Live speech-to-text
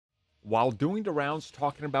While doing the rounds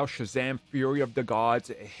talking about Shazam Fury of the Gods,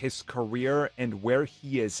 his career, and where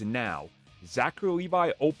he is now, Zachary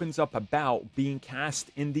Levi opens up about being cast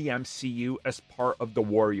in the MCU as part of the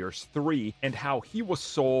Warriors 3 and how he was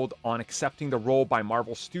sold on accepting the role by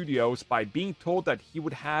Marvel Studios by being told that he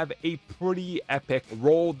would have a pretty epic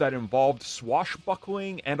role that involved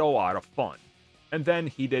swashbuckling and a lot of fun. And then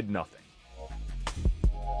he did nothing.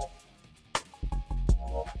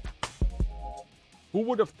 Who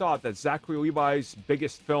would have thought that Zachary Levi's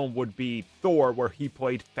biggest film would be Thor, where he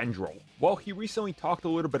played Fendrel? Well, he recently talked a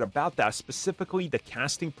little bit about that, specifically the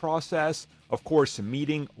casting process, of course,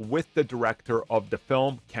 meeting with the director of the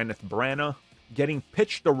film, Kenneth Branagh, getting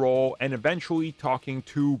pitched the role, and eventually talking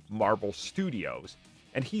to Marvel Studios.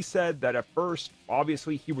 And he said that at first,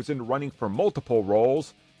 obviously, he was in the running for multiple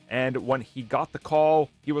roles, and when he got the call,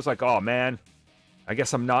 he was like, oh man, I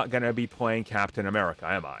guess I'm not going to be playing Captain America,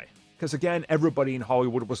 am I? Because again, everybody in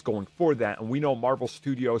Hollywood was going for that, and we know Marvel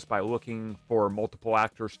Studios, by looking for multiple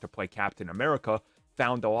actors to play Captain America,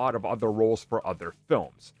 found a lot of other roles for other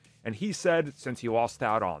films. And he said, since he lost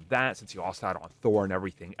out on that, since he lost out on Thor and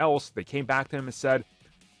everything else, they came back to him and said,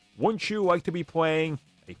 wouldn't you like to be playing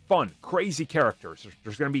a fun, crazy character?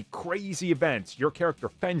 There's going to be crazy events. Your character,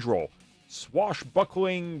 Fendrel,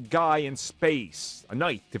 swashbuckling guy in space, a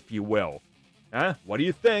knight, if you will. What do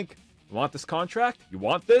you think? You want this contract? You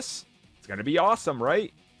want this? It's going to be awesome,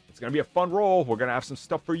 right? It's going to be a fun role. We're going to have some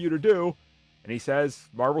stuff for you to do. And he says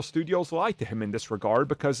Marvel Studios lied to him in this regard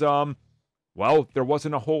because, well, there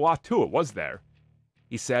wasn't a whole lot to it, was there?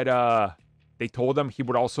 He said they told him he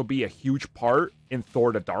would also be a huge part in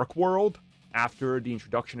Thor: The Dark World after the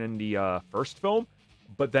introduction in the first film.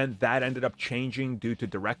 But then that ended up changing due to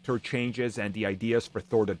director changes and the ideas for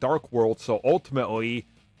Thor: The Dark World. So ultimately,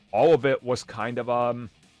 all of it was kind of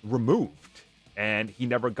removed, and he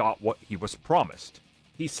never got what he was promised.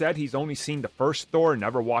 He said he's only seen the first Thor,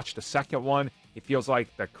 never watched the second one. He feels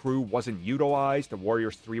like the crew wasn't utilized. The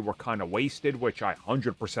Warriors 3 were kind of wasted, which I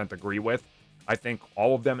 100% agree with. I think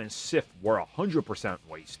all of them in Sif were 100%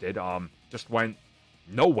 wasted. Just went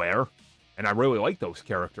nowhere, and I really like those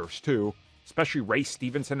characters too, especially Ray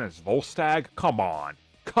Stevenson as Volstagg. Come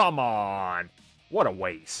on, what a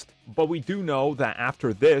waste. But we do know that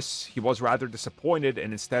after this, he was rather disappointed,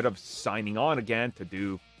 and instead of signing on again to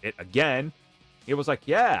do it again, he was like,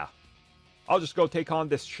 yeah, I'll just go take on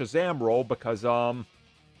this Shazam role because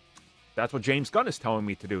that's what James Gunn is telling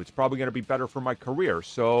me to do. It's probably going to be better for my career.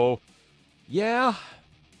 So, yeah.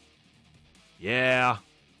 I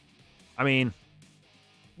mean,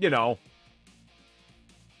 you know,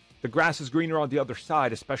 the grass is greener on the other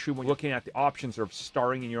side, especially when you're looking at the options of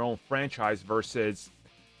starring in your own franchise versus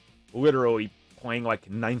literally playing like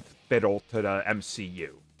ninth fiddle to the MCU.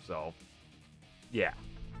 So, yeah.